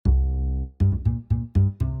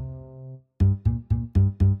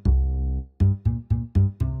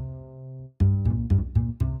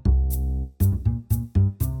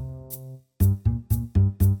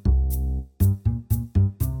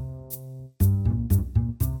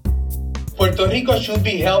Puerto Rico should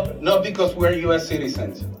be helped not because we're U.S.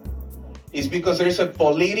 citizens. It's because there's a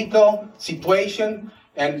political situation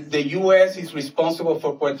and the U.S. is responsible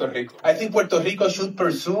for Puerto Rico. I think Puerto Rico should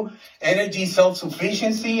pursue energy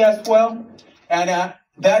self-sufficiency as well. And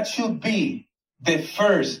that should be the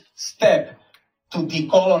first step to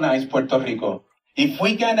decolonize Puerto Rico. If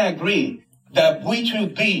we can agree that we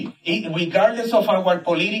should be, regardless of our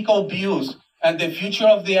political views and the future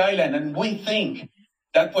of the island, and we think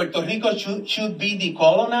that Puerto Rico should be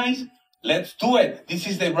decolonized, let's do it. This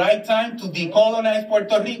is the right time to decolonize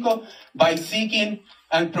Puerto Rico by seeking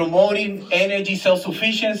and promoting energy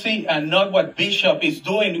self-sufficiency and not what Bishop is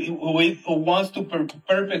doing, who wants to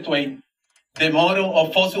perpetuate the model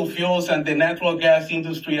of fossil fuels and the natural gas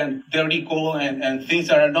industry and dirty coal and things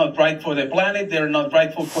that are not right for the planet. They're not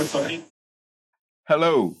right for Puerto Rico.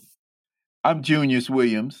 Hello, I'm Junius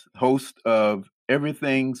Williams, host of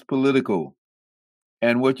Everything's Political.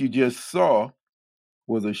 And what you just saw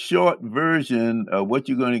was a short version of what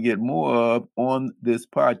you're going to get more of on this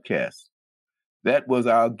podcast. That was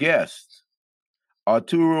our guest,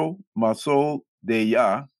 Arturo Marsol de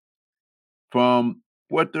Ya from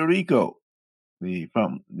Puerto Rico,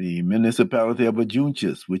 from the municipality of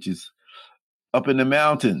Ajunchis, which is up in the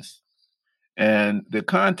mountains. And the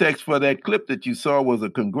context for that clip that you saw was a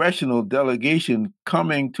congressional delegation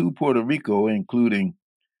coming to Puerto Rico, including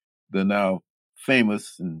the now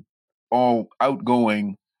famous and all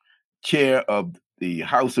outgoing chair of the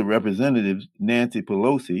House of Representatives, Nancy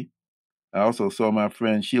Pelosi. I also saw my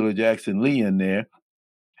friend Sheila Jackson Lee in there.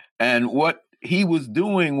 And what he was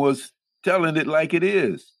doing was telling it like it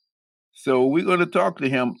is. So we're going to talk to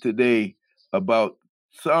him today about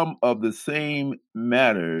some of the same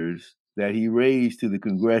matters that he raised to the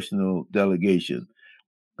congressional delegation.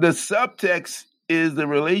 The subtext is the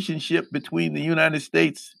relationship between the United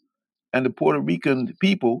States and the Puerto Rican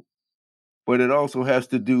people, but it also has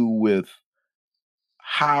to do with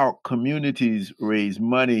how communities raise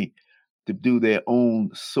money to do their own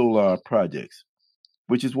solar projects,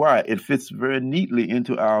 which is why it fits very neatly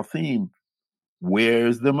into our theme,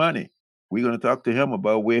 where's the money? We're going to talk to him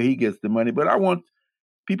about where he gets the money, but I want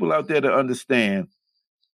people out there to understand.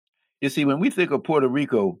 You see, when we think of Puerto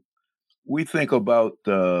Rico, we think about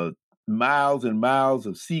miles and miles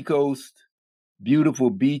of seacoast, beautiful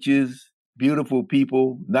beaches, beautiful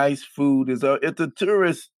people, nice food. It's a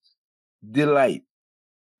tourist delight,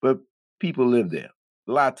 but people live there,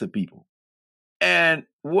 lots of people. And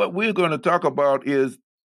what we're going to talk about is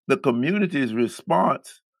the community's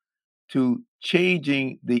response to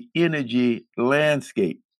changing the energy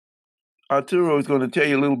landscape. Arturo is going to tell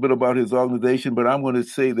you a little bit about his organization, but I'm going to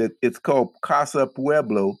say that it's called Casa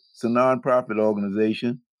Pueblo. It's a nonprofit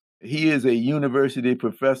organization. He is a university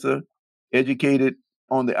professor, educated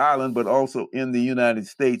on the island, but also in the United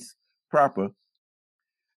States proper.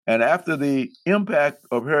 And after the impact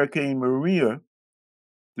of Hurricane Maria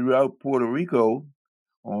throughout Puerto Rico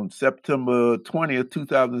on September 20th,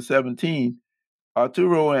 2017,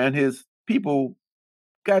 Arturo and his people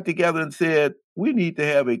got together and said, we need to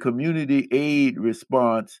have a community aid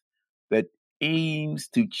response that aims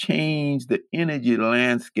to change the energy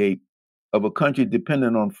landscape of a country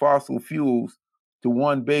dependent on fossil fuels to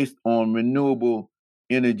one based on renewable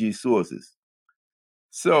energy sources.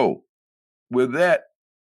 So, with that,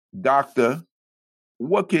 Doctor,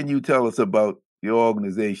 what can you tell us about your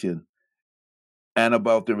organization and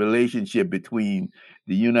about the relationship between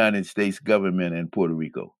the United States government and Puerto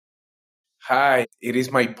Rico? Hi, it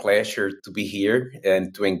is my pleasure to be here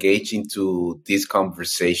and to engage into this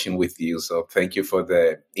conversation with you. So thank you for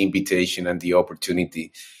the invitation and the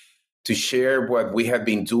opportunity to share what we have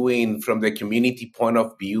been doing from the community point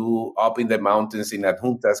of view up in the mountains in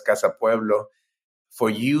Adjuntas, Casa Pueblo. For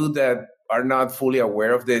you that are not fully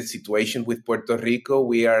aware of the situation with Puerto Rico,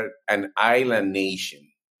 we are an island nation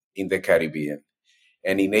in the Caribbean.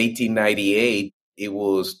 And in 1898, it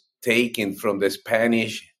was taken from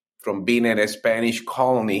being a Spanish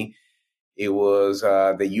colony. It was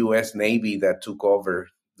the U.S. Navy that took over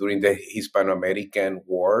during the Hispano-American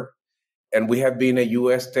War. And we have been a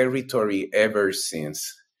U.S. territory ever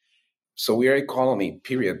since. So we are a colony,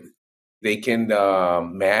 period. They can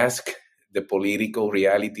mask the political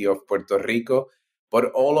reality of Puerto Rico, but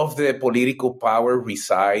all of the political power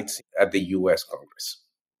resides at the U.S. Congress.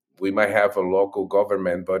 We might have a local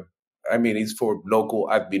government, but it's for local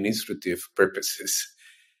administrative purposes.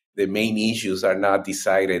 The main issues are not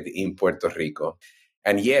decided in Puerto Rico.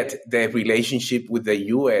 And yet the relationship with the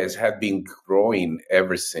U.S. have been growing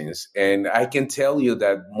ever since. And I can tell you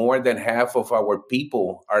that more than half of our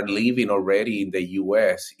people are living already in the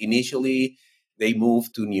U.S. Initially, They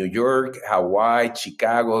moved to New York, Hawaii,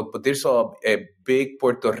 Chicago, but there's a big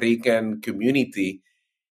Puerto Rican community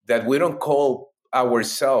that we don't call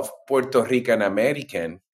ourselves Puerto Rican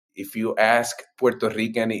American. If you ask Puerto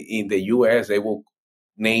Rican in the US, they will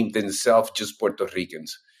name themselves just Puerto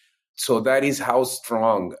Ricans. So that is how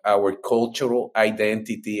strong our cultural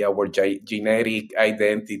identity, our genetic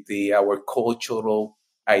identity, our cultural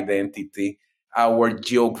identity, our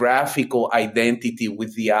geographical identity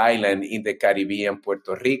with the island in the Caribbean,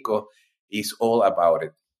 Puerto Rico, is all about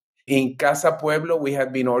it. In Casa Pueblo, we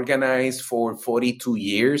have been organized for 42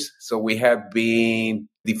 years. So we have been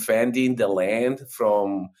defending the land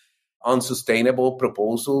from unsustainable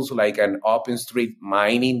proposals like an open street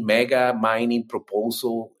mining, mega mining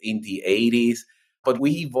proposal in the 80s. But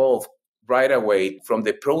we evolved right away from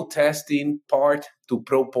the protesting part to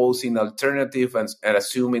proposing alternative and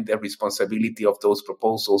assuming the responsibility of those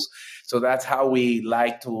proposals. So that's how we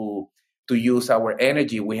like to use our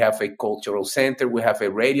energy. We have a cultural center, we have a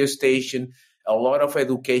radio station, a lot of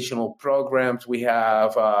educational programs. We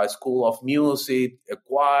have a school of music, a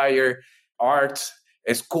choir, arts,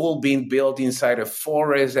 a school being built inside a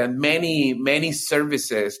forest, and many, many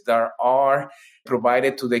services that are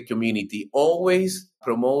provided to the community, always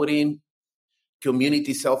promoting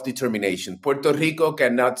community self-determination. Puerto Rico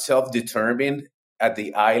cannot self-determine at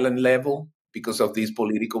the island level because of this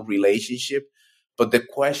political relationship. But the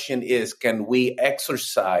question is, can we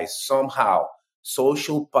exercise somehow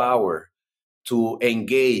social power to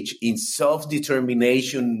engage in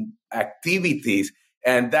self-determination activities?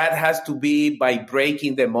 And that has to be by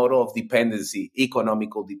breaking the model of dependency,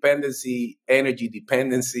 economical dependency, energy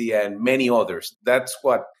dependency, and many others. That's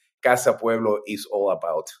what Casa Pueblo is all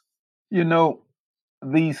about. You know,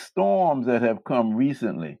 these storms that have come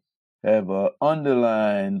recently have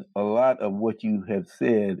underlined a lot of what you have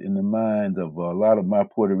said in the minds of a lot of my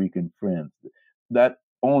Puerto Rican friends. Not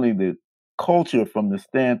only the culture from the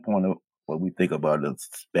standpoint of what we think about the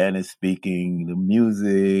Spanish speaking, the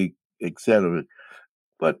music, etc.,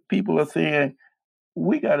 but people are saying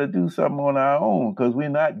we got to do something on our own because we're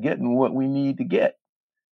not getting what we need to get.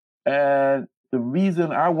 And the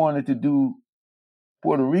reason I wanted to do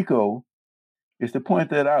Puerto Rico is to point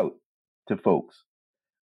that out to folks.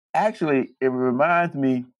 Actually, it reminds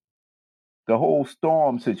me the whole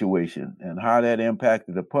storm situation and how that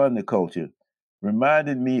impacted upon the culture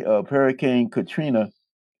reminded me of Hurricane Katrina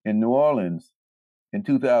in New Orleans in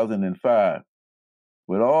 2005,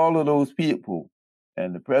 with all of those people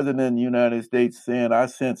and the president of the United States saying, I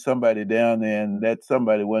sent somebody down there and that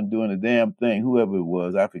somebody wasn't doing a damn thing, whoever it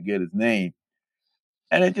was, I forget his name.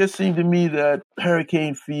 And it just seemed to me that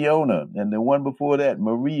Hurricane Fiona and the one before that,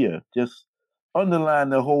 Maria, just underline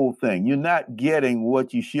the whole thing. You're not getting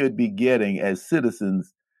what you should be getting as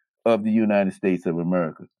citizens of the United States of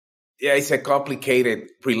America. Yeah, it's a complicated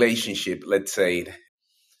relationship, let's say.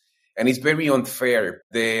 And it's very unfair.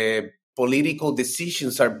 The political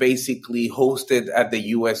decisions are basically hosted at the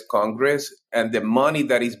U.S. Congress, and the money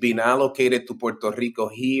that is being allocated to Puerto Rico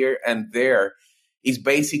here and there is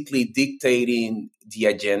basically dictating the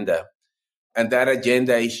agenda. And that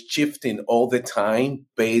agenda is shifting all the time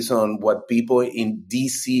based on what people in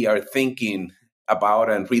D.C. are thinking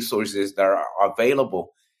about and resources that are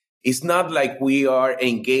available. It's not like we are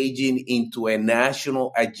engaging into a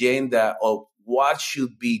national agenda of what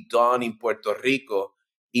should be done in Puerto Rico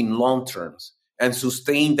in long terms and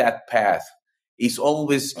sustain that path. It's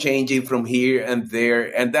always changing from here and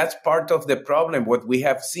there. And that's part of the problem. What we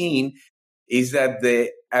have seen is that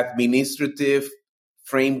the administrative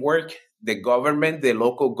framework, the government, the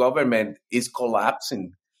local government is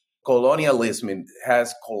collapsing. Colonialism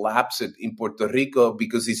has collapsed in Puerto Rico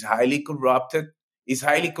because it's highly corrupted. It's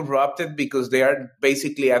highly corrupted because they are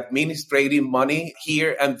basically administrating money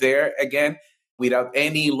here and there again without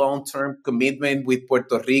any long-term commitment with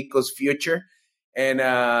Puerto Rico's future. And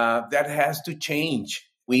that has to change.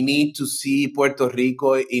 We need to see Puerto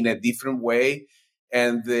Rico in a different way.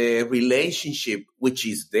 And the relationship, which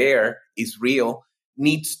is there, is real,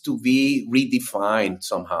 needs to be redefined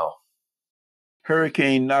somehow.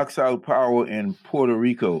 Hurricane knocks out power in Puerto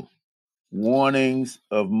Rico. Warnings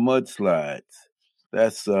of mudslides.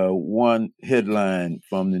 That's one headline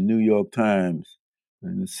from the New York Times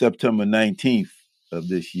on September 19th of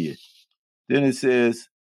this year. Then it says,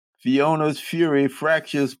 Fiona's fury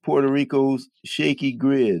fractures Puerto Rico's shaky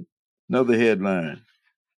grid. Another headline.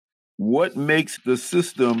 What makes the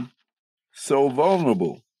system so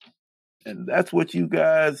vulnerable? And that's what you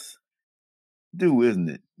guys do, isn't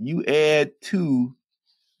it? You add to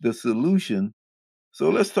the solution. So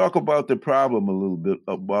let's talk about the problem a little bit,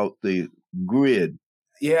 about the grid.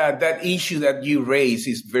 Yeah, that issue that you raise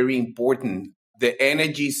is very important. the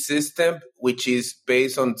energy system, which is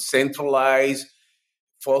based on centralized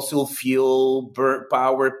fossil fuel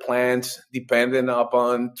power plants dependent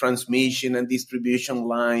upon transmission and distribution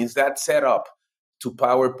lines. That setup to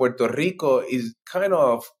power Puerto Rico is kind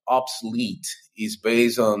of obsolete. It's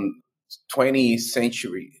based on 20th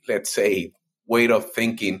century, let's say, way of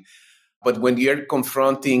thinking. But when you're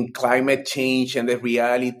confronting climate change and the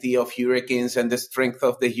reality of hurricanes and the strength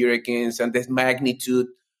of the hurricanes and the magnitude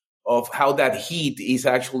of how that heat is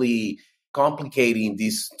actually complicating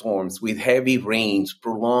these storms with heavy rains,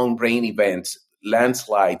 prolonged rain events,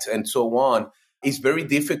 landslides, and so on, it's very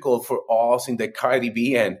difficult for us in the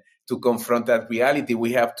Caribbean to confront that reality.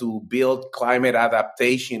 We have to build climate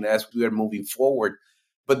adaptation as we are moving forward.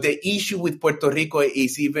 But the issue with Puerto Rico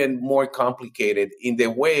is even more complicated in the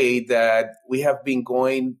way that we have been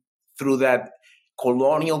going through that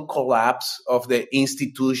colonial collapse of the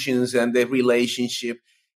institutions and the relationship.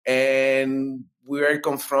 And we are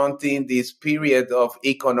confronting this period of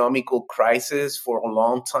economical crisis for a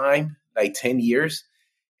long time, like 10 years.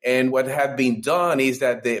 And what had been done is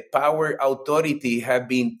that the power authority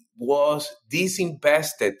was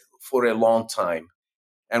disinvested for a long time.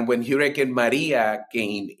 And when Hurricane Maria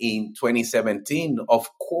came in 2017, of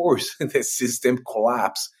course, the system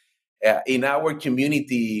collapsed. In our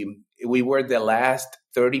community, we were the last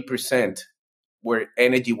 30% where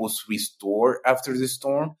energy was restored after the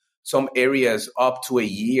storm. Some areas up to a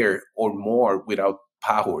year or more without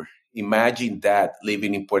power. Imagine that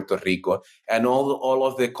living in Puerto Rico and all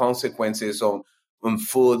of the consequences on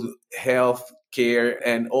food, health care,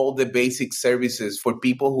 and all the basic services for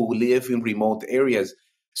people who live in remote areas.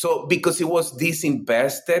 So because it was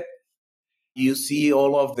disinvested, you see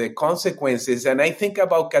all of the consequences. And I think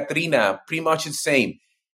about Katrina, pretty much the same.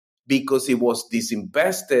 Because it was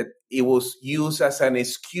disinvested, it was used as an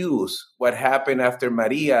excuse, what happened after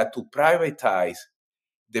Maria, to privatize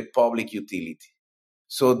the public utility.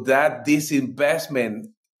 So that disinvestment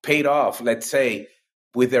paid off, let's say,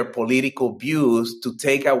 with their political views to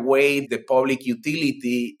take away the public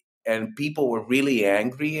utility, and people were really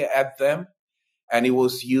angry at them. And it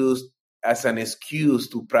was used as an excuse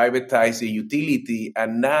to privatize the utility,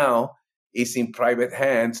 and now it's in private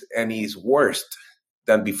hands and is worse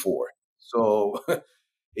than before. So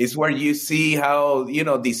it's where you see how,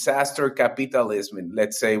 disaster capitalism,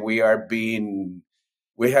 let's say, we have been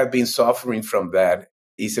suffering from that,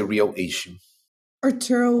 is a real issue.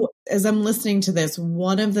 Arturo, as I'm listening to this,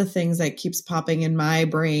 one of the things that keeps popping in my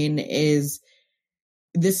brain is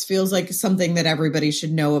this feels like something that everybody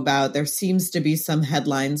should know about. There seems to be some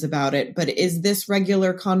headlines about it, but is this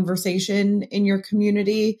regular conversation in your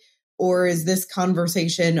community, or is this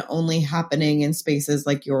conversation only happening in spaces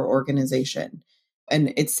like your organization?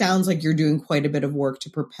 And it sounds like you're doing quite a bit of work to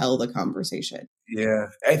propel the conversation. Yeah,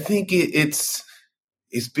 I think it's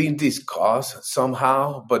been discussed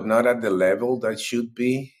somehow, but not at the level that should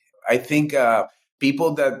be. I think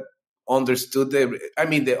people that understood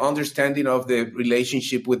the understanding of the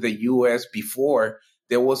relationship with the U.S. before,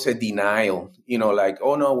 there was a denial, like,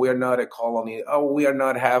 oh no, we're not a colony. Oh, we are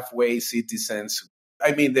not halfway citizens.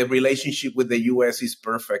 The relationship with the U.S. is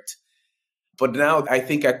perfect. But now I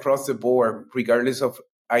think across the board, regardless of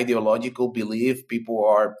ideological belief, people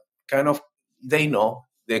are they know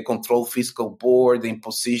the controlled fiscal board, the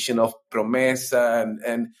imposition of PROMESA,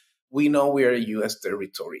 and we know we are a U.S.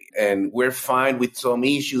 territory, and we're fine with some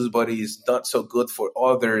issues, but it's not so good for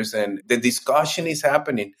others. And the discussion is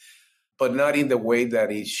happening, but not in the way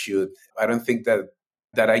that it should. I don't think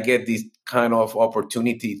that I get this kind of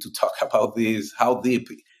opportunity to talk about this, how deep,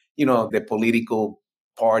 the political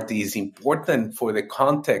party is important for the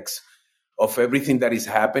context of everything that is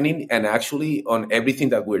happening, and actually on everything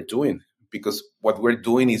that we're doing, because what we're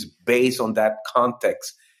doing is based on that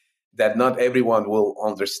context that not everyone will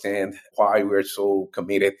understand why we're so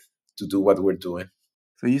committed to do what we're doing.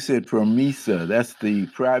 So you said PROMESA, that's the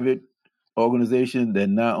private organization that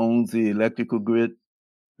now owns the electrical grid?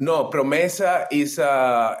 No, PROMESA is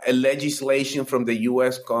a legislation from the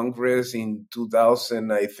U.S. Congress in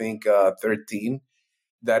 2013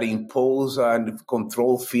 that imposed a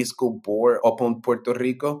controlled fiscal board upon Puerto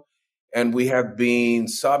Rico, and we have been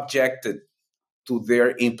subjected to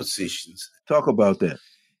their impositions. Talk about that.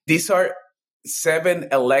 These are 7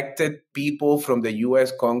 elected people from the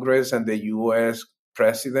U.S. Congress and the U.S.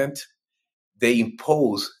 President. They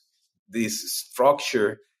impose this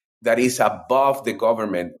structure that is above the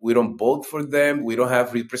government. We don't vote for them. We don't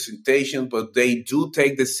have representation, but they do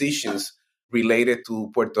take decisions related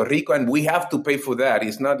to Puerto Rico, and we have to pay for that.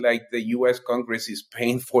 It's not like the U.S. Congress is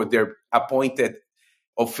paying for their appointed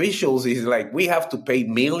officials. It's like we have to pay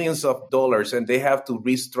millions of dollars, and they have to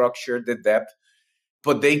restructure the debt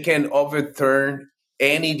but they can overturn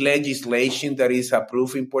any legislation that is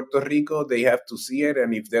approved in Puerto Rico. They have to see it,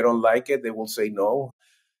 and if they don't like it, they will say no.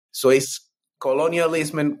 So it's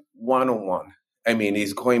colonialism 101. I mean,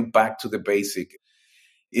 it's going back to the basic.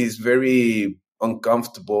 It's very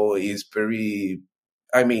uncomfortable. It's very,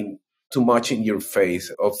 too much in your face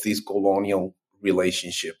of this colonial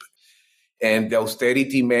relationship. And the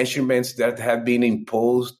austerity measurements that have been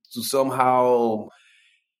imposed to somehow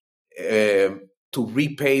to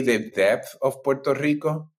repay the debt of Puerto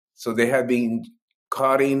Rico. So they have been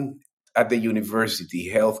cutting at the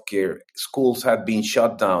university, healthcare, schools have been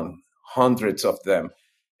shut down, hundreds of them.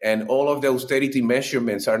 And all of the austerity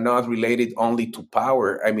measurements are not related only to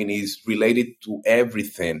power. I mean, it's related to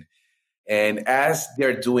everything. And as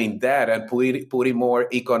they're doing that and putting more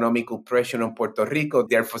economical pressure on Puerto Rico,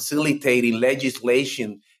 they're facilitating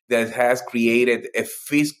legislation that has created a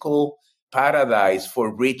fiscal paradise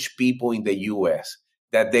for rich people in the U.S.,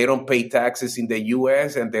 that they don't pay taxes in the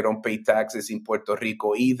U.S. and they don't pay taxes in Puerto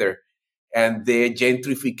Rico either. And the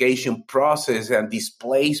gentrification process and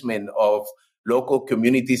displacement of local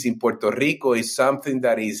communities in Puerto Rico is something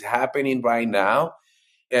that is happening right now.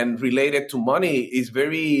 And related to money is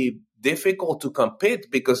very difficult to compete,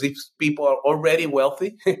 because if people are already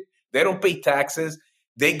wealthy, they don't pay taxes,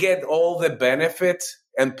 they get all the benefits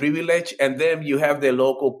and privilege, and then you have the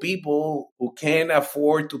local people who can't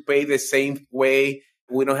afford to pay the same way.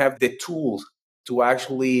 We don't have the tools to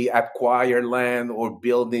actually acquire land or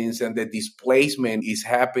buildings, and the displacement is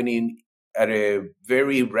happening at a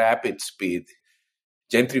very rapid speed.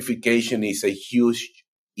 Gentrification is a huge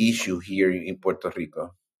issue here in Puerto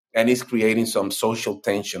Rico, and it's creating some social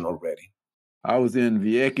tension already. I was in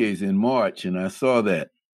Vieques in March, and I saw that.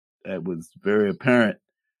 That was very apparent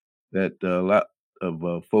that a lot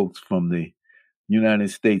of folks from the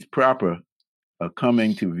United States proper are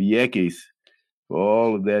coming to Vieques for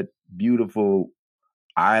all of that beautiful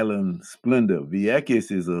island splendor.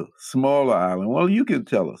 Vieques is a smaller island. Well, you can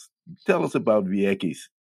tell us about Vieques.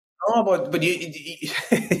 Oh, but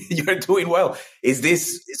you're doing well. Is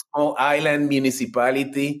this small island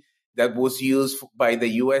municipality that was used by the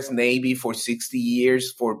U.S. Navy for 60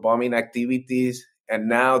 years for bombing activities, and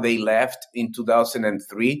now they left in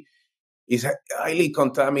 2003? It's highly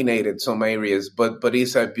contaminated, some areas, but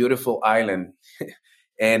it's a beautiful island.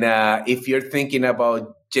 And if you're thinking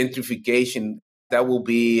about gentrification, that will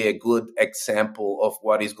be a good example of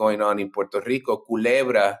what is going on in Puerto Rico.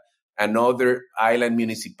 Culebra, another island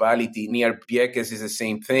municipality near Vieques, is the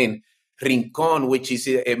same thing. Rincon, which is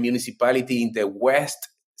a municipality in the west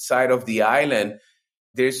side of the island,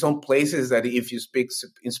 there's some places that if you speak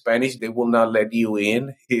in Spanish, they will not let you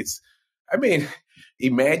in.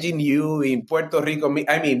 Imagine you in Puerto Rico. Me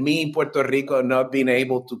in Puerto Rico not being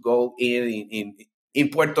able to go in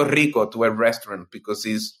Puerto Rico to a restaurant because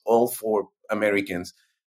it's all for Americans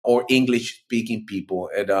or English-speaking people.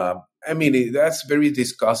 And that's very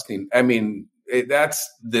disgusting. That's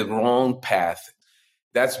the wrong path.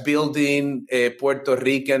 That's building Puerto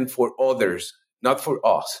Rican for others, not for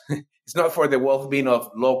us. It's not for the well-being of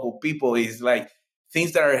local people. It's like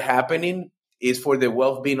things that are happening is for the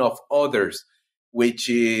well-being of others, which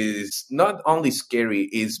is not only scary,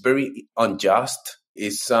 it's very unjust.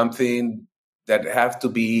 It's something that have to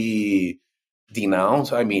be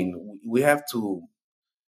denounced. That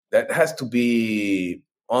has to be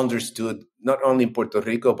understood not only in Puerto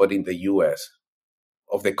Rico, but in the U.S.,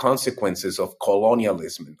 of the consequences of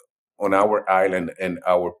colonialism on our island and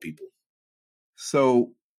our people.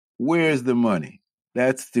 So where's the money?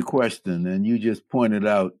 That's the question. And you just pointed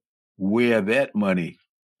out where that money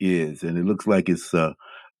is. And it looks like it's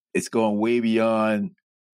going way beyond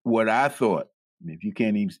what I thought. If you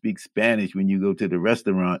can't even speak Spanish when you go to the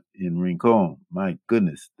restaurant in Rincon, my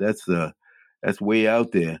goodness, that's way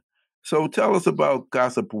out there. So tell us about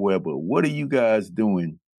Casa Pueblo. What are you guys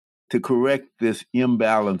doing to correct this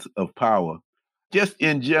imbalance of power, just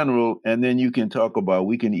in general? And then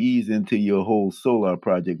we can ease into your whole solar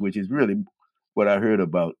project, which is really what I heard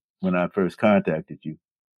about when I first contacted you.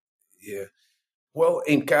 Yeah. Well,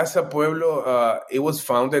 in Casa Pueblo, it was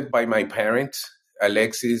founded by my parents,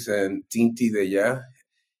 Alexis and Tinti Deya.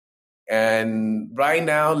 And right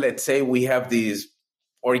now, let's say we have this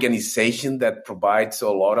organization that provides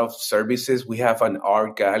a lot of services. We have an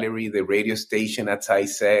art gallery, the radio station, as I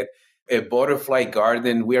said, a butterfly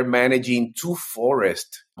garden. We are managing 2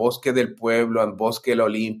 forests, Bosque del Pueblo and Bosque La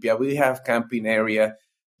Olimpia. We have camping area.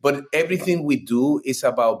 But everything we do is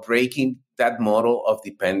about breaking that model of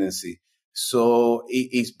dependency. So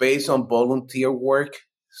it's based on volunteer work.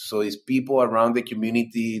 So it's people around the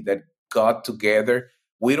community that got together.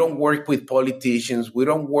 We don't work with politicians. We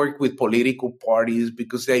don't work with political parties,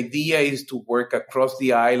 because the idea is to work across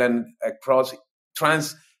the island, across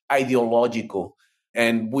trans-ideological.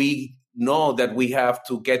 And we know that we have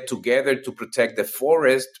to get together to protect the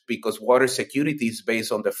forest, because water security is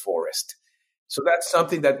based on the forest. So that's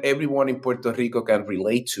something that everyone in Puerto Rico can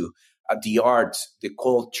relate to. The arts, the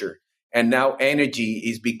culture, and now energy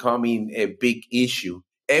is becoming a big issue.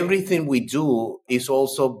 Everything we do is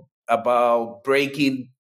also about breaking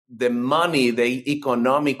the money, the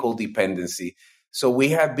economical dependency. So we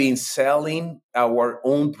have been selling our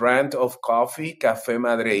own brand of coffee, Café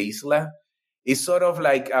Madre Isla. It's sort of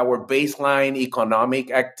like our baseline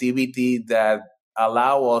economic activity that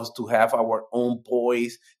allow us to have our own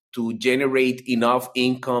voice, to generate enough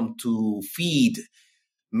income to feed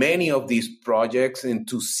many of these projects and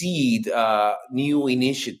to seed new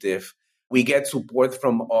initiative. We get support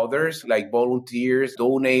from others like volunteers,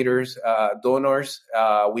 donors.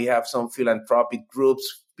 We have some philanthropic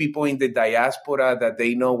groups, people in the diaspora that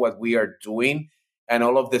they know what we are doing. And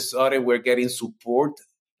all of a sudden we're getting support,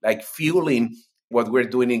 like fueling what we're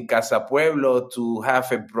doing in Casa Pueblo to have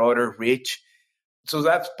a broader reach. So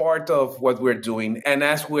that's part of what we're doing. And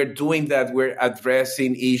as we're doing that, we're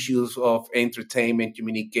addressing issues of entertainment,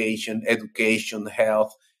 communication, education,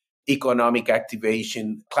 health, economic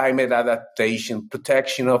activation, climate adaptation,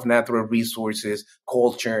 protection of natural resources,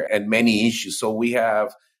 culture, and many issues. So we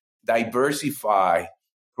have diversified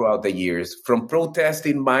throughout the years, from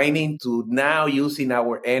protesting mining to now using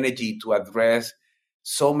our energy to address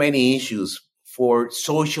so many issues for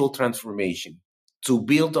social transformation, to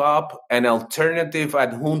build up an alternative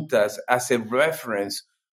adjuntas as a reference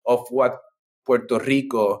of what Puerto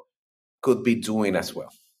Rico could be doing as well.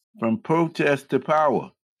 From protest to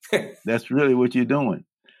power. That's really what you're doing.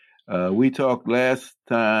 We talked last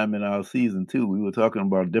time in our season 2, we were talking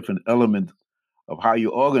about different elements of how you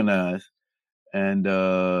organize. And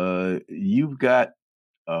you've got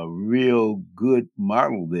a real good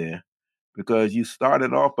model there, because you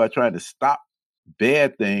started off by trying to stop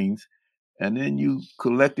bad things, and then you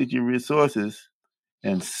collected your resources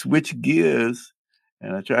and switched gears.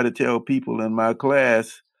 And I try to tell people in my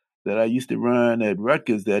class that I used to run at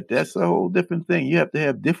Rutgers that that's a whole different thing. You have to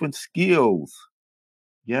have different skills.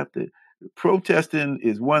 You have to, protesting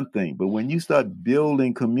is one thing, but when you start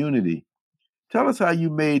building community, tell us how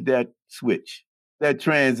you made that switch, that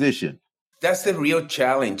transition. That's the real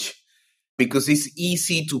challenge, because it's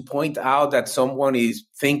easy to point out that someone is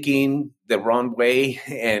thinking the wrong way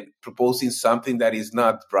and proposing something that is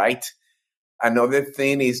not right. Another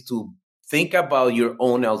thing is to think about your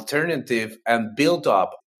own alternative and build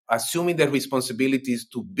up, assuming the responsibilities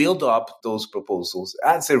to build up those proposals.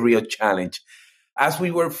 That's a real challenge. As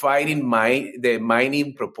we were fighting the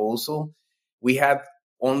mining proposal, we had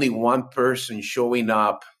only one person showing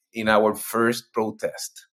up in our first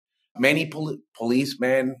protest. Many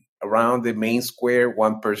policemen around the main square,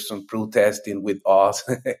 one person protesting with us.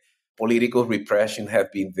 Political repression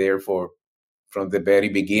have been there from the very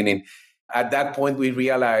beginning. At that point, we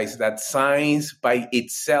realized that science by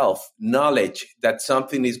itself, knowledge that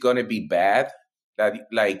something is going to be bad, that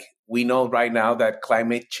like we know right now that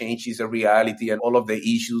climate change is a reality and all of the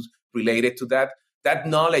issues related to that, that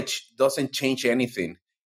knowledge doesn't change anything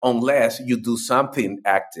unless you do something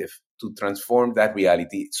active to transform that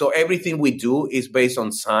reality. So everything we do is based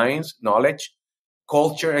on science, knowledge,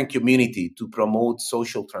 culture, and community to promote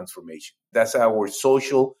social transformation. That's our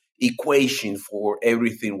social equation for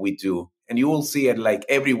everything we do. And you will see it like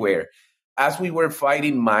everywhere. As we were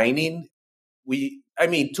fighting mining,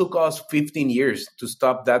 it took us 15 years to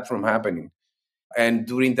stop that from happening. And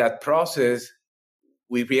during that process,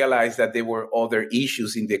 we realized that there were other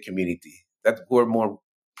issues in the community that were more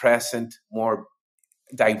present, more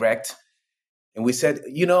direct. And we said,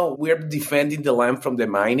 we're defending the land from the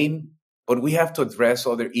mining, but we have to address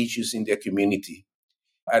other issues in the community.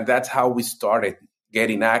 And that's how we started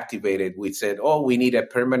getting activated. We said, we need a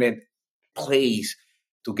permanent place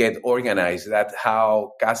to get organized. That's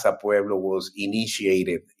how Casa Pueblo was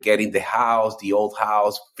initiated, getting the old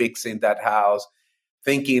house, fixing that house,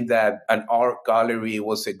 thinking that an art gallery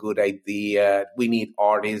was a good idea. We need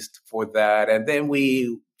artists for that. And then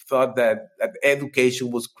we thought that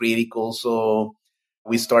education was critical. So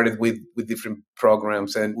we started with different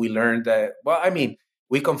programs, and we learned that,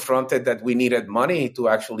 we confronted that we needed money to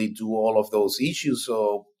actually do all of those issues.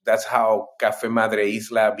 So that's how Café Madre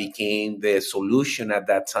Isla became the solution at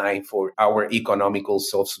that time for our economical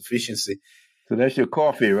self-sufficiency. So that's your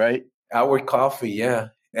coffee, right? Our coffee, yeah.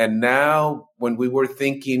 And now when we were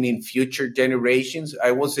thinking in future generations,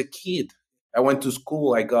 I was a kid. I went to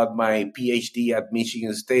school. I got my PhD at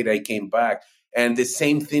Michigan State. I came back. And the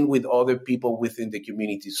same thing with other people within the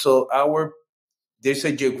community. So there's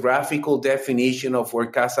a geographical definition of where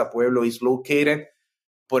Casa Pueblo is located,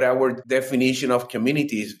 but our definition of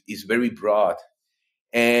community is very broad.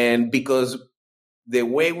 And because the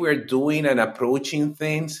way we're doing and approaching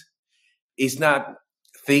things is not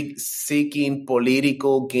seeking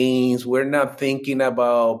political gains. We're not thinking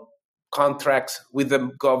about contracts with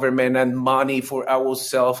the government and money for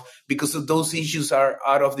ourselves, because of those issues are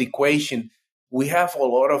out of the equation. We have a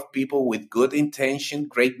lot of people with good intention,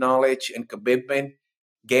 great knowledge and commitment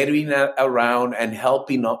getting around and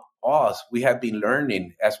helping us. We have been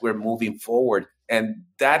learning as we're moving forward. And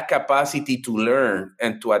that capacity to learn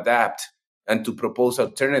and to adapt and to propose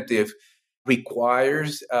alternative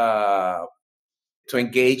requires to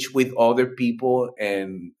engage with other people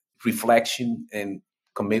and reflection and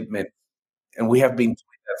commitment. And we have been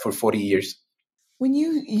doing that for 40 years. When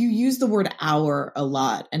you use the word hour a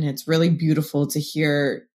lot, and it's really beautiful to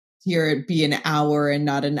hear it be an hour and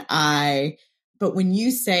not an I. But when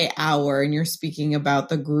you say hour and you're speaking about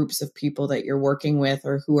the groups of people that you're working with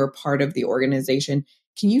or who are part of the organization,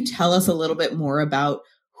 can you tell us a little bit more about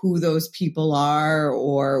who those people are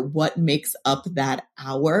or what makes up that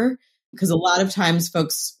hour? Because a lot of times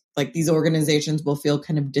folks like these organizations will feel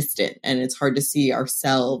kind of distant and it's hard to see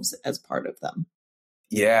ourselves as part of them.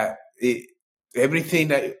 Yeah. Everything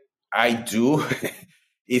that I do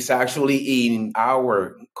is actually in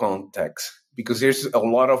our context, because there's a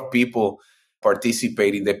lot of people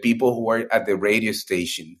participating, the people who are at the radio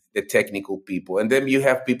station, the technical people. And then you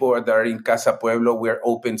have people that are in Casa Pueblo. We're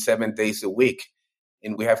open 7 days a week,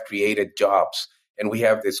 and we have created jobs. And we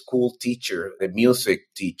have the school teacher, the music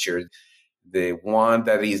teacher, the one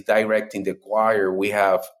that is directing the choir. We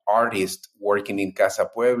have artists working in Casa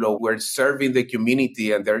Pueblo. We're serving the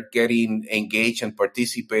community and they're getting engaged and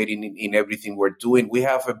participating in everything we're doing. We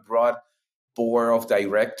have a broad board of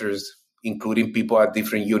directors, including people at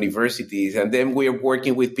different universities. And then we're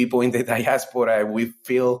working with people in the diaspora, and we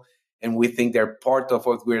feel and we think they're part of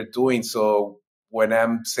what we're doing. So when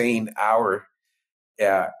I'm saying our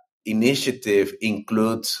initiative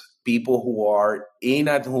includes people who are in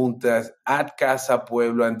adjuntas at Casa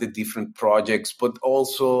Pueblo and the different projects, but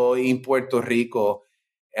also in Puerto Rico,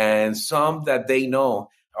 and some that they know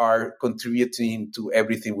are contributing to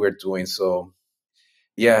everything we're doing. So,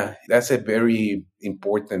 yeah, that's a very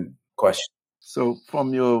important question. So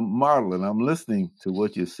from your model, and I'm listening to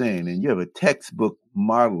what you're saying, and you have a textbook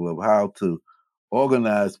model of how to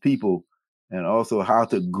organize people and also how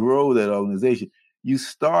to grow that organization. You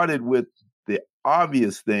started with the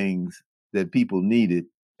obvious things that people needed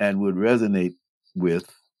and would resonate with,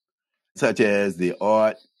 such as the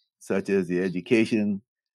art, such as the education.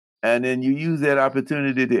 And then you use that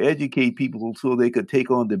opportunity to educate people so they could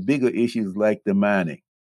take on the bigger issues like the mining.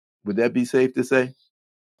 Would that be safe to say?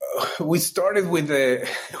 We started with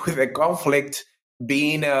a conflict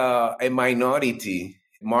being a minority,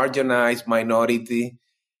 marginalized minority.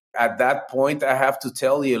 At that point, I have to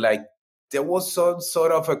tell you, like, there was some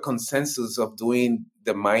sort of a consensus of doing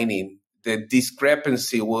the mining. The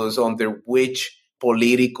discrepancy was under which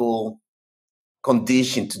political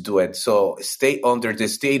condition to do it. So under the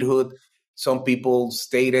statehood, some people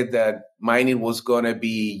stated that mining was going to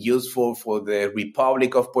be useful for the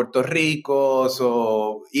Republic of Puerto Rico.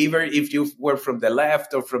 So even if you were from the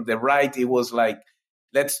left or from the right, it was like,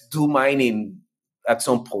 let's do mining at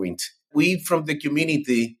some point. We from the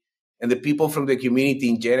community and the people from the community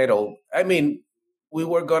in general, I mean, we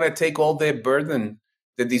were going to take all the burden,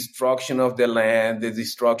 the destruction of the land, the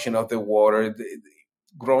destruction of the water.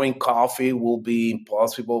 Growing coffee will be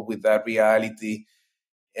impossible with that reality.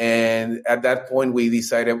 And at that point, we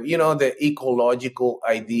decided, the ecological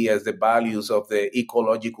ideas, the values of the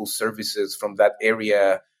ecological services from that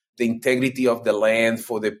area, the integrity of the land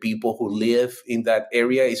for the people who live in that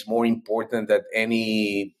area is more important than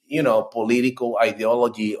any, political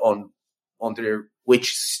ideology under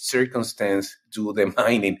which circumstance do the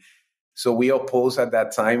mining. So we opposed at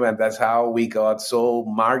that time, and that's how we got so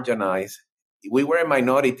marginalized. We were a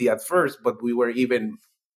minority at first, but we were even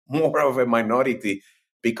more of a minority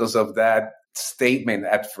because of that statement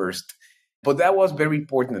at first. But that was very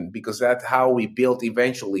important because that's how we built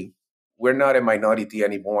eventually. We're not a minority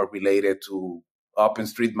anymore related to open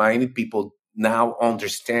street mining. People now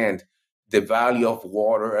understand the value of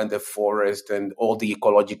water and the forest and all the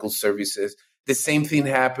ecological services. The same thing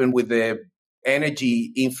happened with the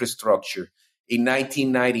energy infrastructure. In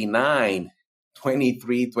 1999,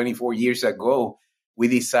 24 years ago, we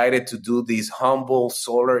decided to do this humble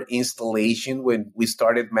solar installation when we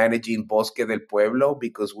started managing Bosque del Pueblo,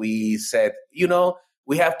 because we said,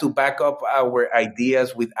 we have to back up our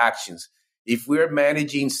ideas with actions. If we're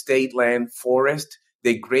managing state land, forest,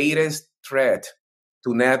 the greatest threat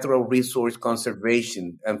to natural resource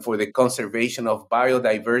conservation and for the conservation of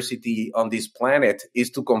biodiversity on this planet is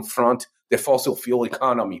to confront the fossil fuel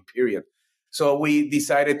economy, period. So we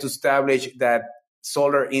decided to establish that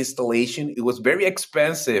solar installation. It was very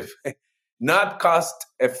expensive, not cost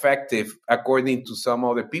effective, according to some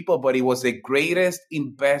other people, but it was the greatest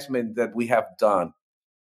investment that we have done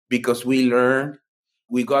because we learned,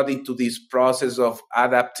 we got into this process of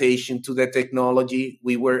adaptation to the technology.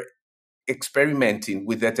 We were experimenting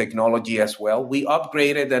with the technology as well. We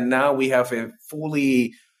upgraded and now we have a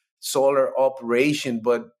fully solar operation,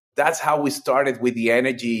 but that's how we started with the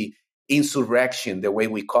energy insurrection, the way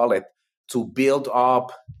we call it, to build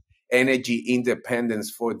up energy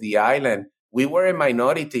independence for the island. We were a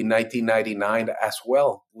minority in 1999 as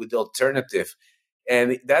well with the alternative.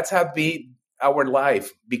 And that's how been our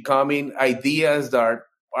life, becoming ideas that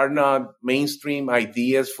are not mainstream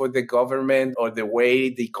ideas for the government or the way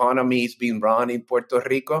the economy is being run in Puerto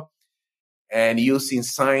Rico, and using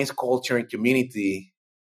science, culture, and community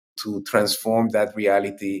to transform that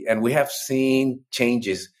reality. And we have seen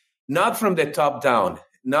changes, not from the top down,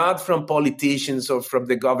 not from politicians or from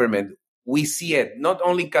the government. We see it not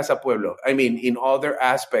only Casa Pueblo, I mean, in other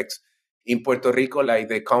aspects in Puerto Rico, like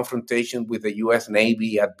the confrontation with the U.S.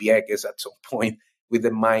 Navy at Vieques at some point, with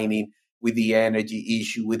the mining, with the energy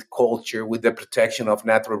issue, with culture, with the protection of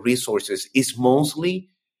natural resources, is mostly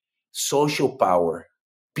social power.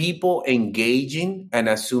 People engaging and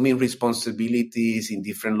assuming responsibilities in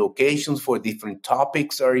different locations for different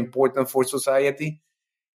topics are important for society,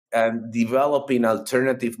 and developing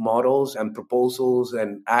alternative models and proposals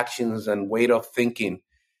and actions and way of thinking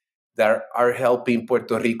that are helping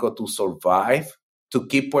Puerto Rico to survive, to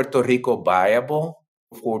keep Puerto Rico viable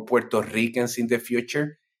for Puerto Ricans in the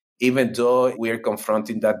future, even though we are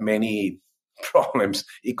confronting that many problems,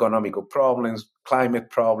 economical problems, climate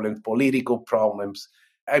problems, political problems.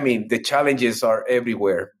 I mean, the challenges are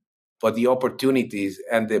everywhere, but the opportunities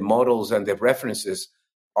and the models and the references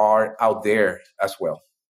are out there as well.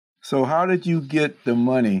 So how did you get the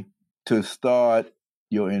money to start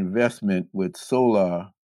your investment with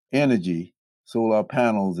solar energy? Solar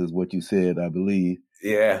panels is what you said, I believe.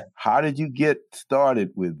 Yeah. How did you get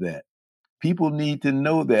started with that? People need to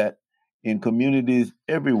know that in communities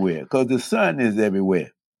everywhere, because the sun is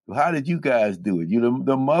everywhere. How did you guys do it?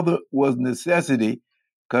 The mother was necessity,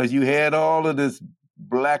 because you had all of this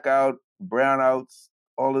blackout, brownouts,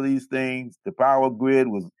 all of these things. The power grid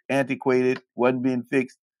was antiquated, wasn't being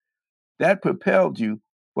fixed. That propelled you,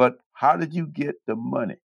 but how did you get the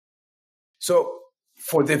money? So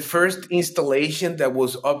for the first installation that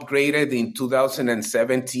was upgraded in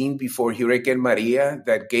 2017 before Hurricane Maria,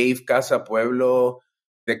 that gave Casa Pueblo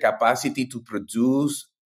the capacity to produce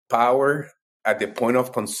power at the point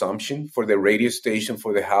of consumption for the radio station,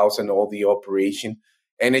 for the house and all the operation,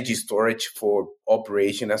 energy storage for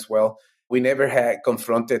operation as well. We never had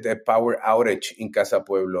confronted a power outage in Casa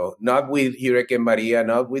Pueblo, not with Hurricane Maria,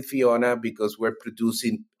 not with Fiona, because we're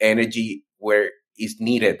producing energy where it's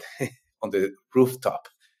needed on the rooftop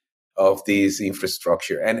of this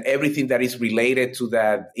infrastructure. And everything that is related to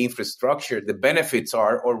that infrastructure, the benefits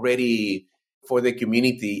are already for the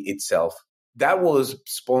community itself. That was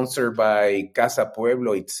sponsored by Casa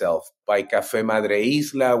Pueblo itself, by Café Madre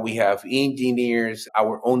Isla. We have engineers,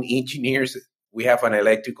 our own engineers. We have an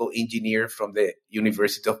electrical engineer from the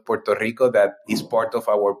University of Puerto Rico that is part of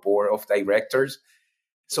our board of directors.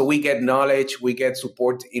 So we get knowledge, we get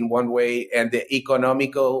support in one way, and the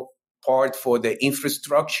economical part for the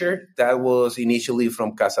infrastructure, that was initially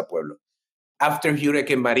from Casa Pueblo. After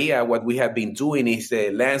Hurricane Maria, what we have been doing is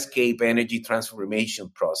the landscape energy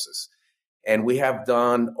transformation process. And we have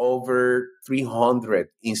done over 300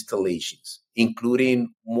 installations,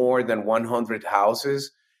 including more than 100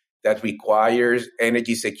 houses that requires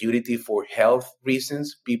energy security for health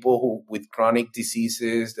reasons, people who with chronic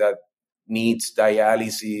diseases that needs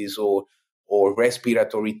dialysis or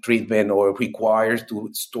respiratory treatment or requires to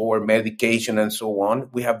store medication and so on.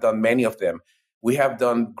 We have done many of them. We have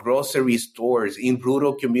done grocery stores in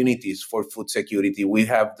rural communities for food security. We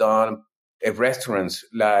have done restaurants,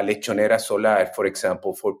 La Lechonera Solar, for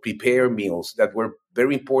example, for prepared meals that were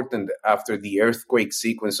very important after the earthquake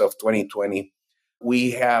sequence of 2020.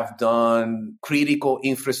 We have done critical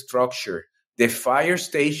infrastructure. The fire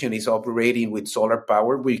station is operating with solar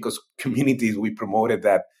power because communities, we promoted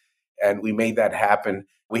that and we made that happen.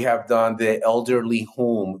 We have done the elderly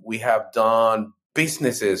home. We have done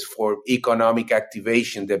businesses for economic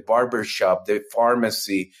activation, the barbershop, the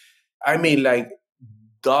pharmacy. I mean, like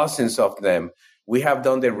dozens of them. We have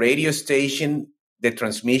done the radio station the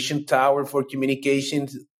transmission tower for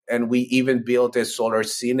communications, and we even built a solar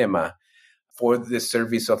cinema for the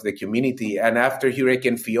service of the community. And after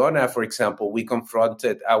Hurricane Fiona, for example, we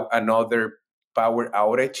confronted another power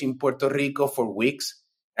outage in Puerto Rico for weeks,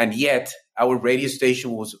 and yet our radio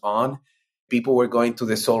station was on. People were going to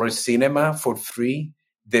the solar cinema for free.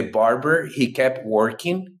 The barber, he kept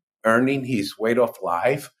working, earning his way of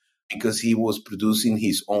life because he was producing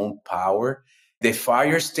his own power. The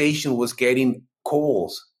fire station was getting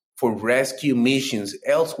calls for rescue missions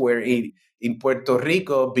elsewhere in Puerto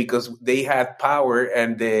Rico because they had power,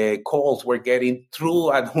 and the calls were getting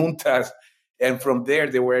through adjuntas. And from there,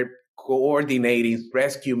 they were coordinating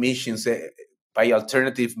rescue missions by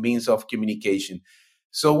alternative means of communication.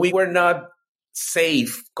 So we were not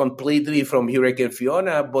safe completely from Hurricane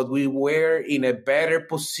Fiona, but we were in a better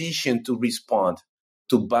position to respond,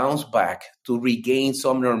 to bounce back, to regain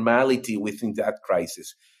some normality within that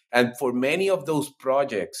crisis. And for many of those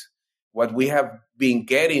projects, what we have been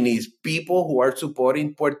getting is people who are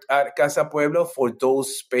supporting Casa Pueblo for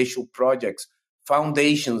those special projects.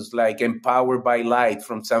 Foundations like Empowered by Light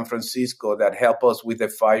from San Francisco that help us with the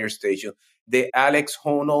fire station. The Alex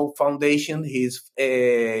Honnold Foundation, he's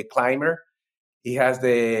a climber. He has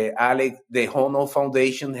the Honnold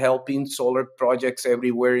Foundation helping solar projects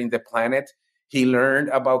everywhere in the planet. He learned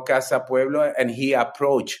about Casa Pueblo and he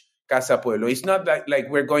approached Casa Pueblo. It's not like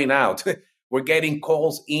we're going out. We're getting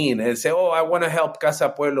calls in and say, oh, I want to help Casa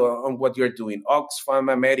Pueblo on what you're doing.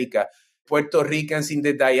 Oxfam America, Puerto Ricans in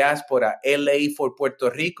the diaspora. LA for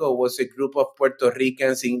Puerto Rico was a group of Puerto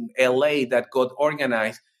Ricans in LA that got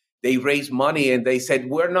organized. They raised money and they said,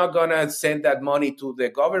 we're not going to send that money to the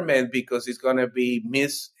government because it's going to be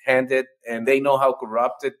mishanded and they know how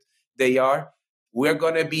corrupted they are. We're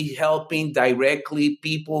going to be helping directly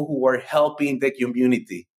people who are helping the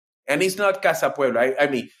community. And it's not Casa Pueblo. I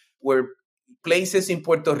mean, we're places in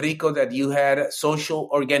Puerto Rico that you had social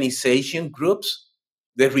organization groups,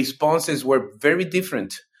 the responses were very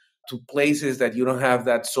different to places that you don't have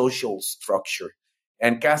that social structure.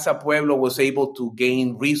 And Casa Pueblo was able to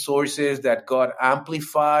gain resources that got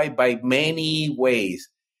amplified by many ways.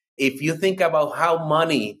 If you think about how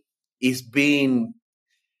money is being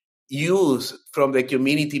used from the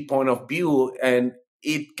community point of view and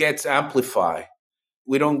it gets amplified,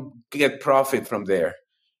 we don't get profit from there.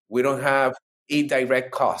 We don't have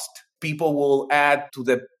indirect cost. People will add to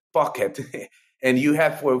the bucket and you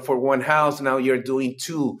have for one house, now you're doing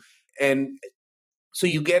two. And so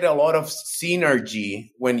you get a lot of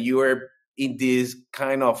synergy when you're in this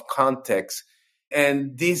kind of context.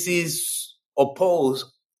 And this is opposed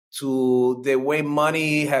to the way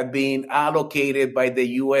money had been allocated by the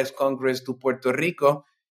U.S. Congress to Puerto Rico.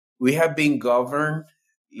 We have been governed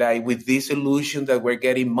like with this illusion that we're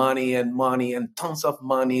getting money and tons of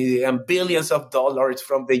money and billions of dollars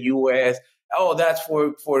from the U.S. Oh, that's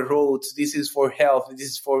for roads. This is for health.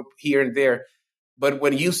 This is for here and there. But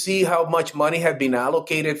when you see how much money had been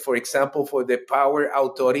allocated, for example, for the Power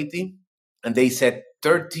Authority, and they said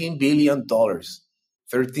 $13 billion.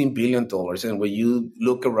 $13 billion. And when you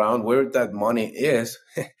look around where that money is,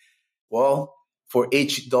 well, for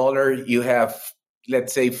each dollar, you have,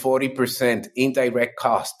 let's say, 40% indirect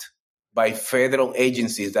cost by federal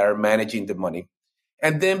agencies that are managing the money.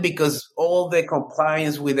 And then because all the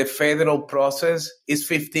compliance with the federal process is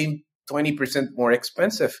 15, 20% more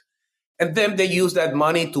expensive. And then they use that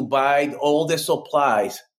money to buy all the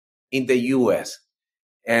supplies in the U.S.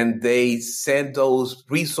 And they send those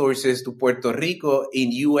resources to Puerto Rico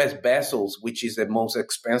in U.S. vessels, which is the most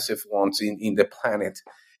expensive ones in the planet.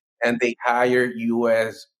 And they hire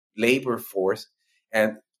U.S. labor force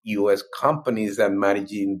and U.S. companies that are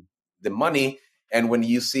managing the money. And when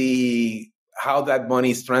you see how that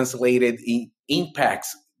money is translated in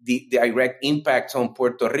impacts, the direct impacts on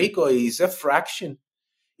Puerto Rico is a fraction.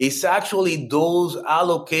 It's actually those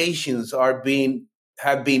allocations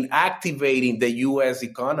have been activating the U.S.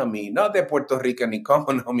 economy, not the Puerto Rican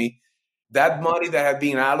economy. That money that has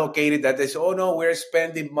been allocated, that they say, oh, no, we're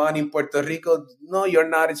spending money in Puerto Rico. No, you're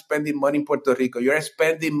not spending money in Puerto Rico. You're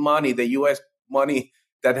spending money, the U.S. money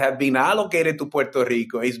that had been allocated to Puerto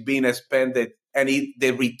Rico is being expended. And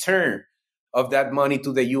the return of that money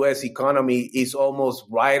to the U.S. economy is almost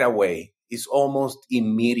right away. It's almost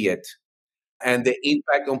immediate. And the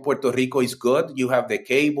impact on Puerto Rico is good. You have the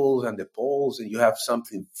cables and the poles and you have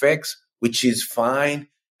something fixed, which is fine.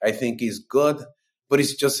 I think is good, but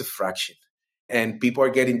it's just a fraction. And people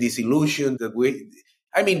are getting disillusioned that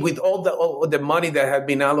with all the money that had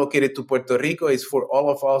been allocated to Puerto Rico is for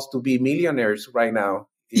all of us to be millionaires right now.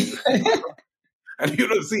 And you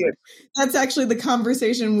don't see it. That's actually the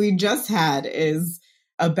conversation we just had is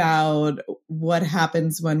about what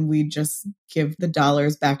happens when we just give the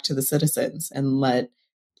dollars back to the citizens and let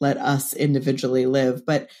us individually live.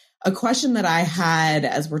 But a question that I had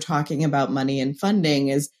as we're talking about money and funding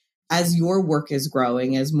is, as your work is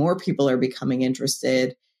growing, as more people are becoming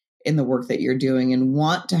interested in the work that you're doing and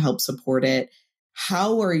want to help support it,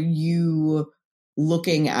 how are you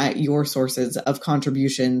looking at your sources of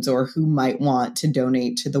contributions or who might want to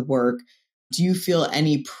donate to the work? Do you feel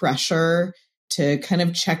any pressure to kind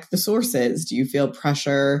of check the sources? Do you feel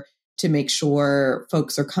pressure to make sure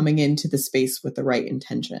folks are coming into the space with the right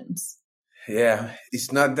intentions? Yeah,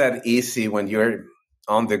 it's not that easy when you're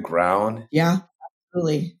on the ground. Yeah,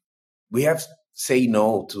 absolutely. We have to say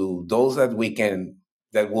no to those that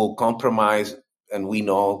will compromise, and we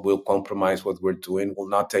know will compromise what we're doing, will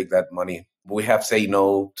not take that money. We have to say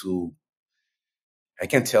no to, I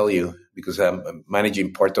can tell you, because I'm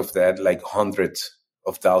managing part of that, like hundreds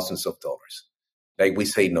of thousands of dollars. Like we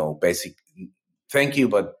say no, basically. Thank you,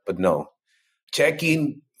 but no.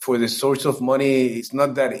 Checking for the source of money is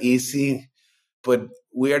not that easy, but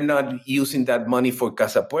we are not using that money for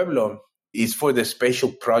Casa Pueblo. It's for the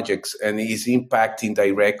special projects, and it's impacting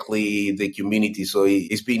directly the community. So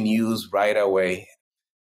it's being used right away.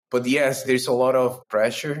 But yes, there's a lot of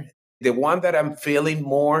pressure. The one that I'm feeling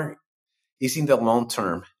more is in the long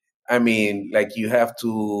term. I mean, like you have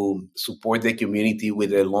to support the community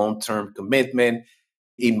with a long-term commitment.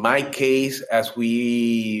 In my case, as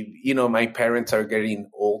my parents are getting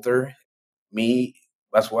older, me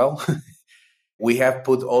as well, we have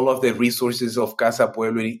put all of the resources of Casa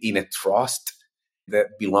Pueblo in a trust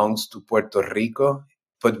that belongs to Puerto Rico,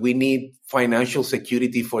 but we need financial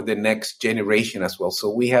security for the next generation as well. So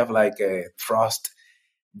we have like a trust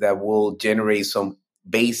that will generate some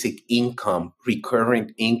basic income,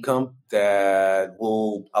 recurring income that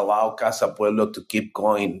will allow Casa Pueblo to keep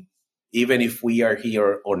going, even if we are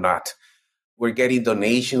here or not. We're getting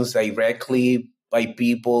donations directly by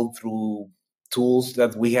people through tools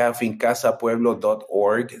that we have in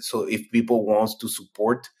casapueblo.org. So if people want to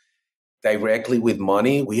support directly with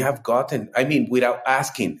money, we have gotten, without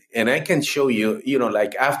asking. And I can show you,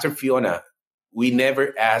 like after Fiona, we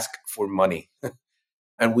never ask for money.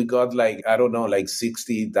 And we got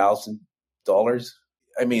 $60,000.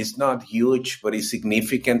 It's not huge, but it's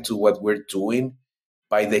significant to what we're doing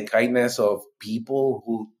by the kindness of people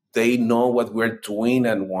who they know what we're doing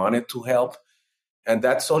and wanted to help. And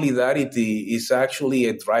that solidarity is actually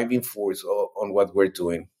a driving force on what we're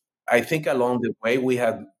doing. I think along the way, we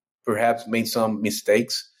have perhaps made some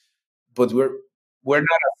mistakes, but we're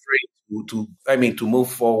not afraid to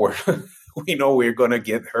move forward. We know we're going to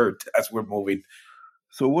get hurt as we're moving.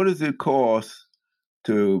 So what does it cost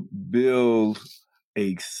to build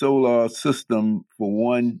a solar system for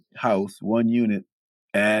one house, one unit?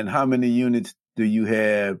 And how many units do you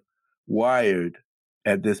have wired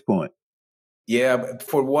at this point? Yeah,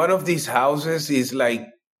 for one of these houses is like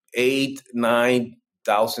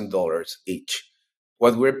 $8,000-$9,000 each.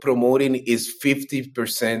 What we're promoting is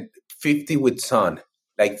 50%, 50 with sun,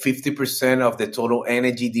 like 50% of the total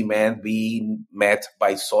energy demand being met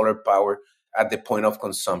by solar power at the point of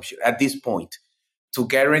consumption, at this point, to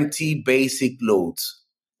guarantee basic loads,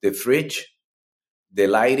 the fridge, the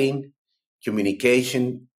lighting,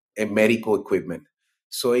 communication, and medical equipment.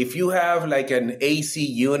 So if you have like an AC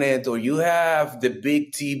unit or you have the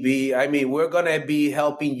big TV, we're going to be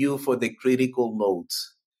helping you for the critical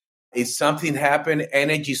loads. If something happened,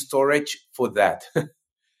 energy storage for that.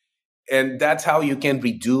 And that's how you can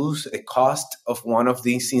reduce the cost of one of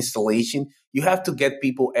these installations. You have to get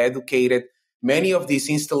people educated. Many of these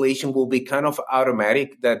installations will be kind of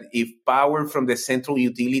automatic, that if power from the central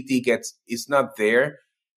utility is not there,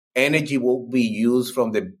 energy will be used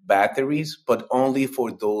from the batteries, but only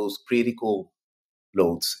for those critical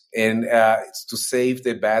loads. And it's to save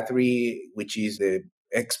the battery, which is the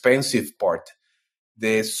expensive part.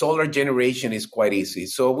 The solar generation is quite easy.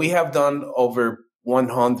 So we have done over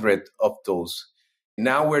 100 of those.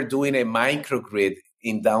 Now we're doing a microgrid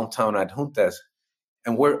in downtown Adjuntas,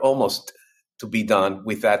 and we're almost to be done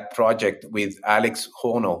with that project with Alex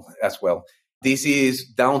Honnold as well. This is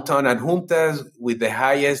downtown Adjuntas with the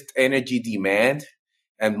highest energy demand,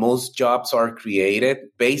 and most jobs are created.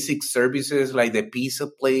 Basic services like the pizza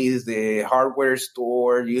place, the hardware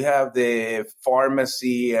store, you have the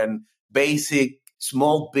pharmacy, and basic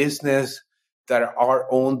small business that are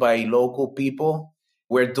owned by local people.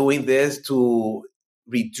 We're doing this to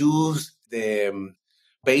reduce the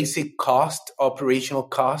basic cost, operational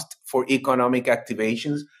cost for economic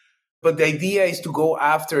activations. But the idea is to go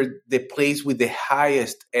after the place with the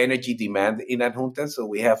highest energy demand in Adjuntas. So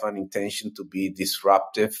we have an intention to be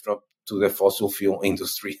disruptive to the fossil fuel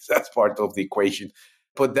industry. That's part of the equation.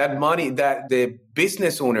 But that money that the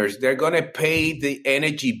business owners, they're going to pay the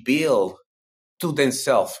energy bill to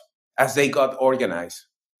themselves as they got organized.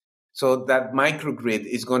 So that microgrid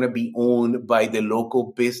is going to be owned by the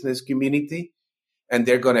local business community, and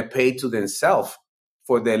they're going to pay to themselves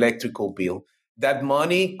for the electrical bill. That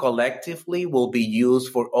money collectively will be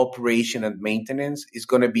used for operation and maintenance. It's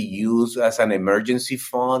going to be used as an emergency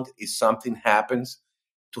fund if something happens,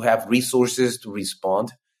 to have resources to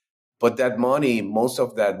respond. But that money, most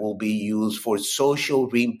of that will be used for social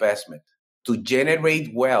reinvestment, to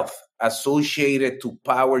generate wealth associated to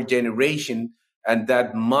power generation, and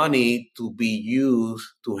that money to be used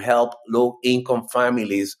to help low-income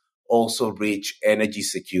families also reach energy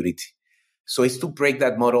security. So it's to break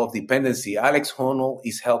that model of dependency. Alex Honnold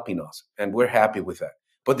is helping us, and we're happy with that.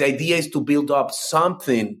 But the idea is to build up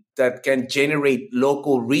something that can generate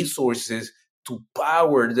local resources to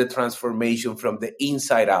power the transformation from the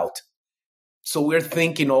inside out. So we're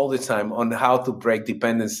thinking all the time on how to break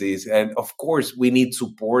dependencies. And of course, we need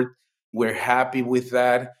support. We're happy with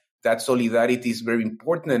that. That solidarity is very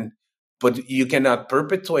important, but you cannot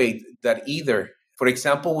perpetuate that either. For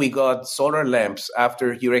example, we got solar lamps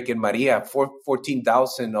after Hurricane Maria,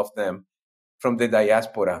 14,000 of them from the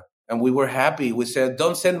diaspora. And we were happy. We said,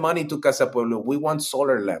 don't send money to Casa Pueblo. We want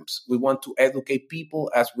solar lamps. We want to educate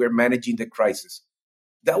people as we're managing the crisis.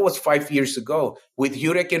 That was 5 years ago. With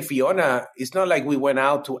Hurricane Fiona, it's not like we went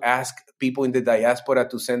out to ask people in the diaspora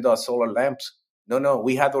to send us solar lamps. No,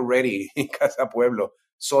 we had already in Casa Pueblo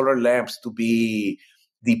solar lamps to be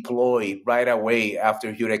deployed right away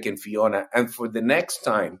after Hurricane Fiona. And for the next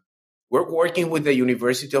time, we're working with the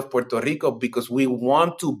University of Puerto Rico because we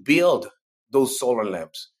want to build those solar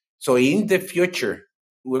lamps. So in the future,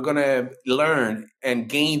 we're going to learn and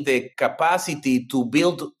gain the capacity to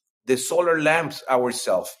build the solar lamps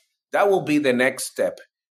ourselves. That will be the next step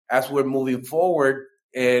as we're moving forward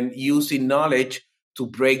and using knowledge to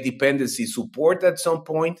break dependency. Support at some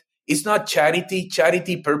point. It's not charity.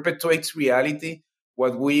 Charity perpetuates reality.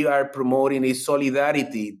 What we are promoting is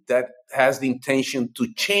solidarity that has the intention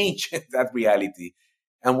to change that reality.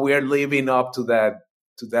 And we are living up to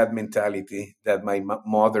that mentality that my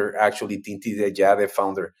mother, actually, Tinti Deja, the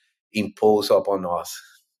founder, imposed upon us.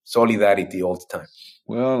 Solidarity all the time.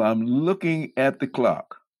 Well, I'm looking at the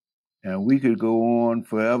clock, and we could go on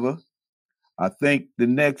forever. I think the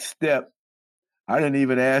next step, I didn't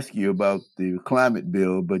even ask you about the climate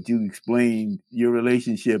bill, but you explained your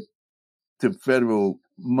relationship to federal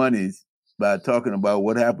monies by talking about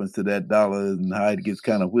what happens to that dollar and how it gets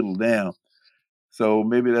kind of whittled down. So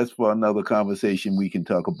maybe that's for another conversation. We can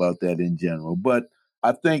talk about that in general. But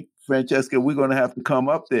I think, Francesca, we're going to have to come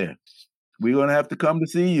up there. We're going to have to come to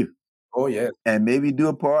see you. Oh, yeah. And maybe do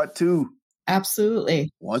a part 2. Absolutely.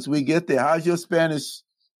 Once we get there. How's your Spanish,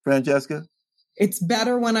 Francesca? It's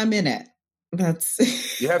better when I'm in it.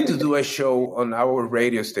 That's You have to do a show on our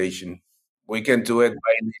radio station. We can do it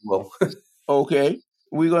bilingual. Okay,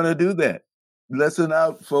 we're going to do that. Listen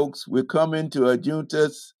out, folks. We're coming to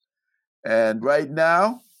Adjuntas. And right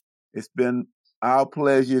now, it's been our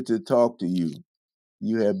pleasure to talk to you.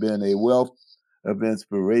 You have been a wealth of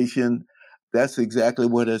inspiration. That's exactly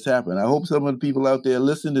what has happened. I hope some of the people out there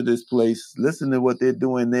listen to this place, listen to what they're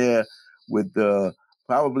doing there with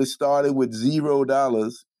probably started with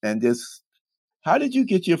 $0 and just, how did you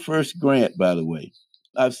get your first grant, by the way?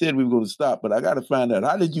 I've said we were going to stop, but I got to find out,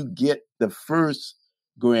 how did you get the first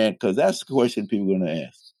grant? Because that's the question people are going to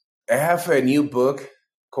ask. I have a new book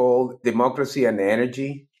called Democracy and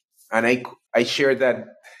Energy, and I share that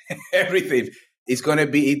everything. It's going to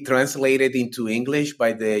be translated into English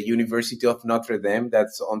by the University of Notre Dame.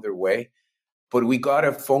 That's on their way. But we got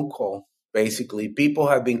a phone call, basically. People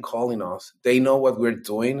have been calling us. They know what we're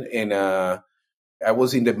doing. And I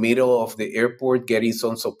was in the middle of the airport getting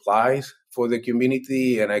some supplies for the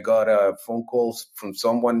community, and I got a phone call from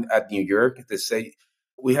someone at New York to say,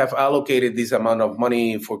 we have allocated this amount of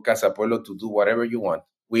money for Casa Pueblo to do whatever you want.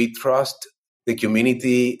 We trust the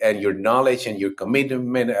community and your knowledge and your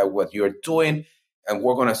commitment at what you're doing, and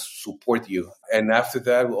we're going to support you. And after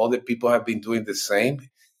that, all the people have been doing the same.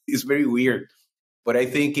 It's very weird, but I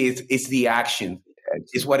think it's the action.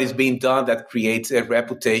 It's what is being done that creates a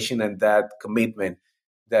reputation and that commitment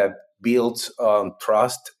that builds on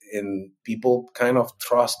trust, and people kind of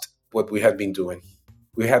trust what we have been doing.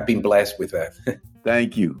 We have been blessed with that.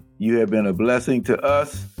 Thank you. You have been a blessing to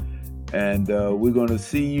us, and we're going to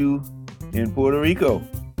see you in Puerto Rico.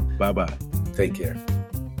 Bye-bye. Take care.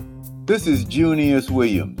 This is Junius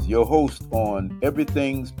Williams, your host on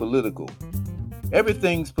Everything's Political.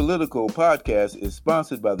 Everything's Political podcast is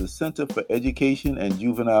sponsored by the Center for Education and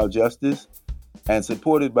Juvenile Justice and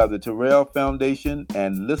supported by the Terrell Foundation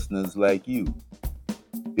and listeners like you.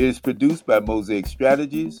 It is produced by Mosaic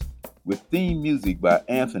Strategies with theme music by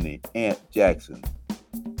Anthony Ant Jackson.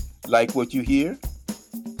 Like what you hear?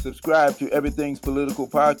 Subscribe to Everything's Political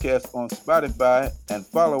podcast on Spotify and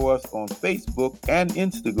follow us on Facebook and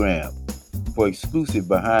Instagram for exclusive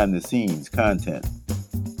behind-the-scenes content.